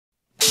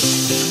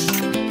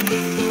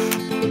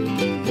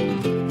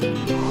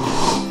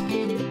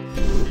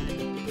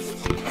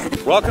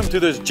Welcome to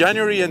this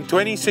January in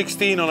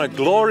 2016 on a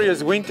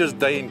glorious winter's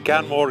day in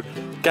Canmore,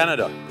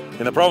 Canada,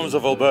 in the province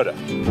of Alberta.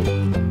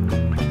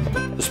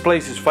 This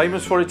place is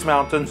famous for its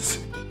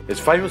mountains, it's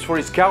famous for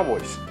its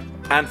cowboys,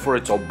 and for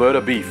its Alberta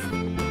beef.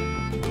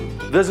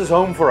 This is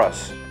home for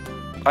us.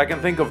 I can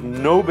think of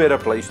no better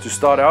place to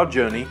start our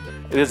journey.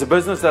 It is a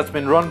business that's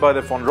been run by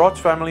the von Rotz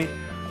family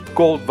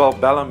called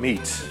Valbella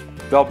Meats.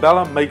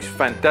 Valbella makes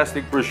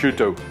fantastic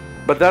prosciutto,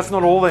 but that's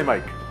not all they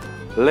make.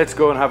 Let's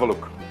go and have a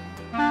look.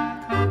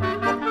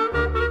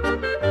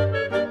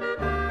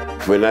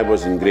 When I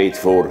was in grade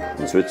 4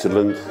 in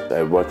Switzerland,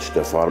 I watched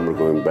a farmer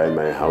going by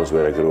my house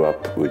where I grew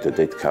up with a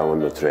dead cow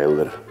on a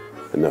trailer,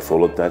 and I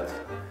followed that.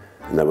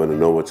 And I want to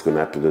know what's going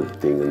to happen to the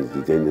thing,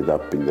 and it ended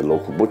up in the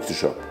local butcher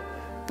shop.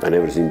 I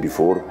never seen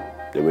before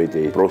the way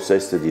they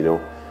processed it, you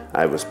know.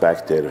 I was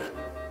back there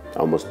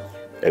almost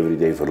every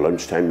day for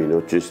lunchtime, you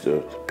know, just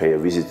to pay a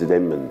visit to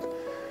them and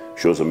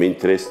show some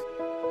interest.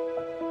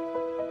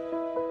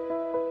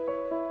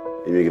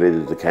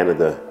 Immigrated to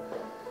Canada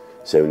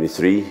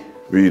 '73.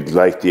 We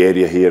liked the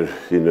area here,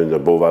 you know, in the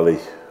Bow Valley.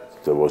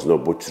 There was no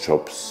butcher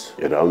shops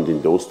around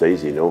in those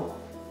days, you know.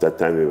 That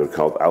time we were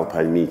called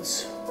Alpine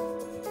Meats.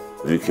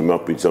 We came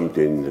up with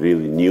something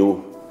really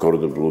new,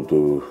 cordon bleu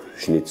to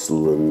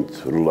schnitzel and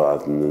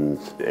rouladen, and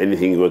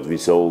anything what we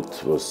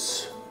sold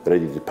was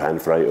ready to pan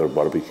fry or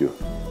barbecue.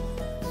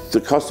 The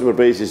customer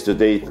base is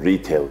today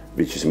retail,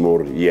 which is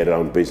more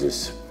year-round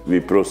business. We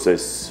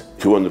process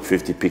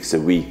 250 pigs a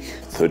week,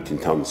 13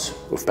 tons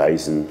of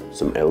bison,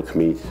 some elk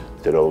meat.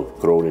 They're all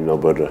grown in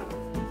Alberta.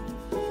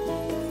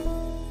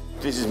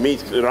 This is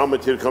meat, raw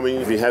material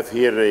coming. We have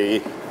here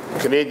a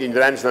Canadian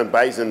ranchland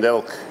bison and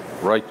elk.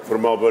 Right.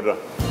 From Alberta.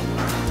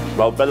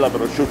 Valbella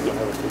Prosciutto.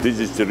 This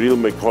is the real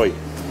McCoy.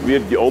 We're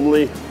the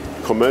only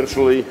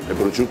commercially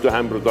prosciutto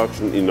ham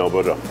production in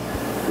Alberta.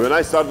 When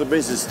I started the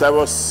business, that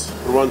was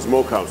one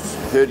smokehouse.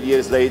 30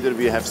 years later,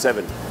 we have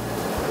 7.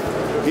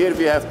 Here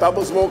we have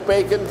double smoked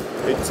bacon.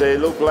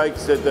 It looks like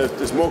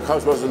the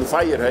smokehouse was on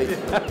fire, right?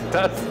 It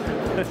does.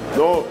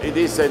 No, it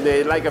is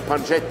like a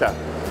pancetta.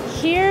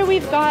 Here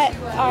we've got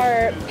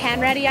our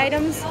pan-ready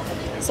items,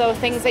 so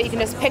things that you can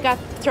just pick up,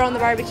 throw on the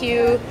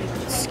barbecue,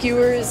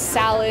 skewers,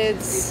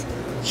 salads,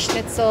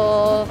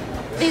 schnitzel.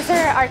 These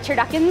are our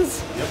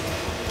turduckens,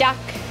 duck,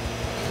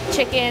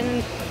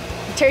 chicken,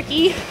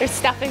 turkey. There's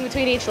stuffing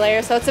between each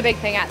layer, so it's a big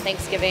thing at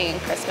Thanksgiving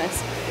and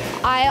Christmas.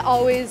 I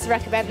always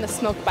recommend the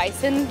smoked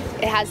bison.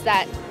 It has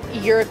that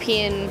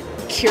European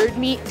cured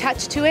meat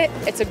touch to it.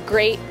 It's a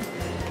great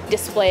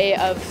display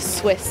of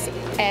Swiss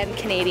and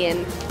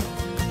Canadian.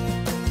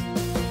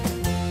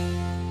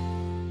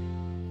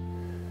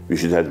 We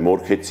should have more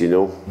kids, you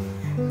know,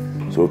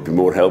 so it'd be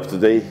more help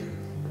today,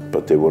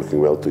 but they're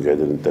working well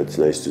together, and that's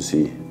nice to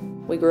see.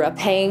 We grew up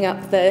hanging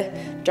up the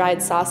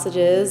dried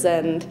sausages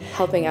and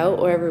helping out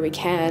wherever we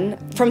can.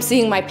 From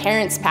seeing my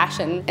parents'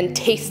 passion and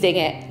tasting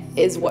it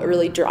is what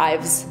really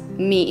drives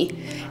me.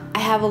 I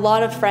have a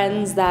lot of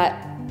friends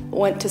that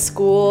went to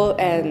school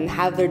and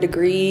have their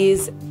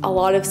degrees, a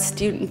lot of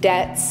student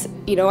debts.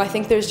 You know, I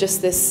think there's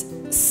just this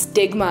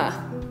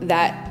stigma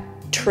that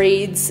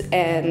trades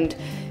and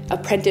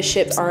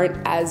apprenticeships aren't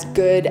as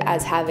good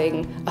as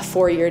having a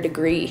 4-year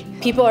degree.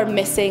 People are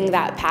missing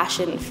that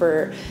passion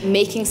for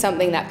making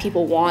something that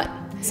people want,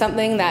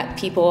 something that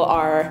people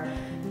are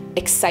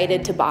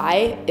excited to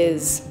buy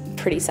is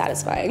pretty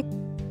satisfying.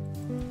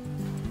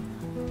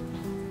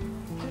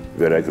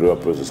 Where I grew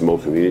up was a small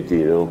community,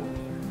 you know,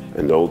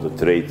 and all the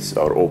trades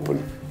are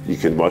open. You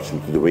can watch them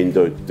through the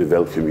window, they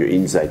welcome you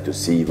inside to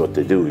see what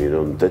they do, you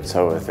know, and that's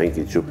how I think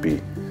it should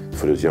be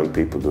for those young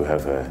people to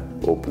have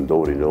an open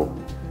door, you know,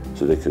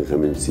 so they can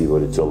come and see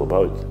what it's all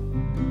about.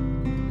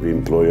 We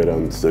employ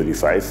around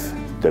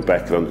 35. Their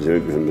background is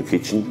maybe from the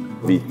kitchen.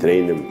 We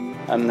train them.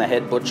 I'm the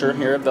head butcher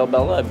here at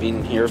Valbella. I've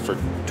been here for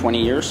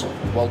 20 years.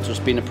 Walter's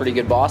been a pretty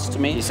good boss to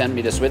me. He sent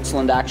me to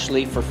Switzerland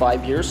actually for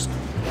 5 years.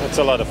 It's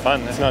a lot of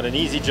fun. It's not an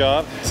easy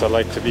job, so I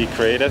like to be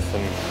creative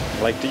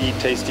and like to eat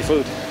tasty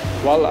food.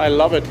 Well, I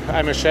love it.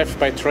 I'm a chef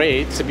by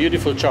trade. It's a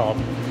beautiful job,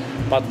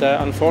 but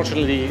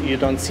unfortunately you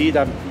don't see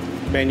that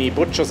many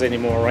butchers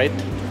anymore, right?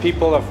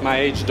 People of my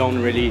age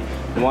don't really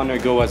want to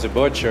go as a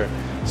butcher,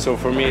 so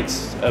for me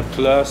it's a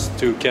plus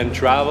to can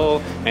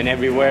travel, and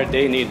everywhere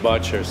they need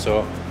butchers,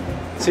 so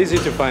it's easy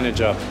to find a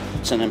job.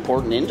 It's an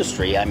important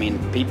industry. I mean,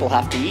 people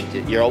have to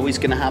eat. You're always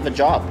going to have a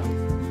job.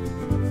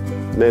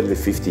 Nearly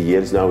 50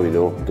 years now, you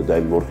know, that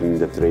I'm working in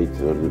the trade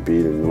or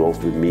being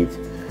involved with meat,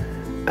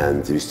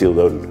 and we still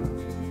learn.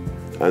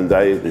 And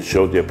I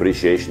show the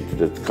appreciation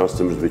to the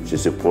customers which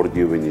support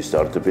you when you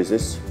start a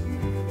business.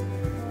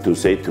 To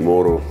say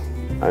tomorrow,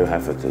 I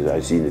have it,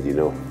 I've seen it, you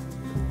know,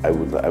 I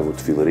would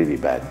feel really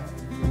bad.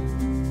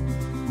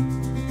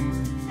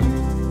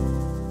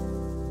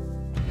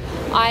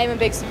 I'm a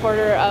big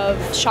supporter of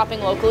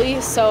shopping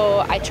locally,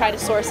 so I try to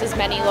source as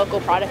many local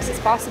products as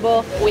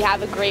possible. We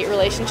have a great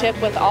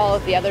relationship with all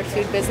of the other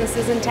food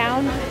businesses in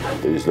town.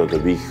 There is not a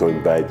week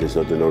going by, there's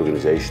not an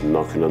organization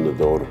knocking on the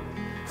door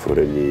for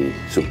any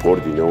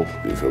support, you know,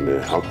 from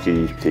the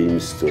hockey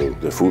teams to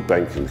the food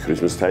bank in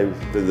Christmas time.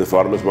 In the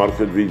farmers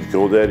market, we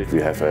go there.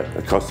 We have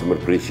a customer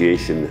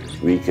appreciation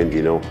weekend,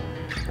 you know,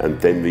 and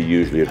then we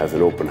usually have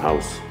an open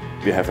house.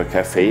 We have a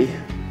cafe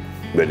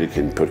where you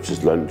can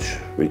purchase lunch,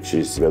 which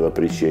is well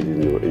appreciated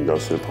in the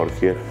industrial park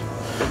here.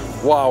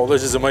 Wow,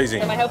 this is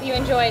amazing. I hope you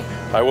enjoy.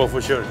 I will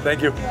for sure.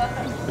 Thank you.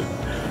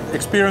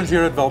 Experience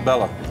here at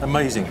Valbella,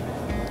 amazing.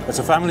 It's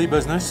a family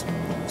business.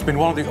 It's been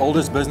one of the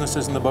oldest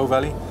businesses in the Bow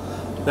Valley.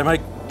 They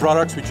make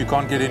products which you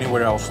can't get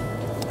anywhere else.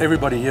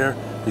 Everybody here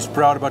is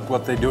proud about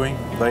what they're doing.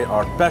 They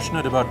are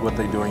passionate about what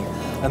they're doing,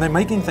 and they're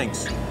making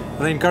things. And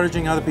they're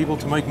encouraging other people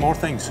to make more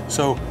things.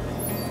 So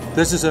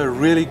this is a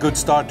really good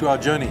start to our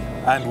journey,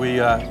 and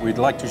we'd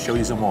like to show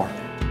you some more.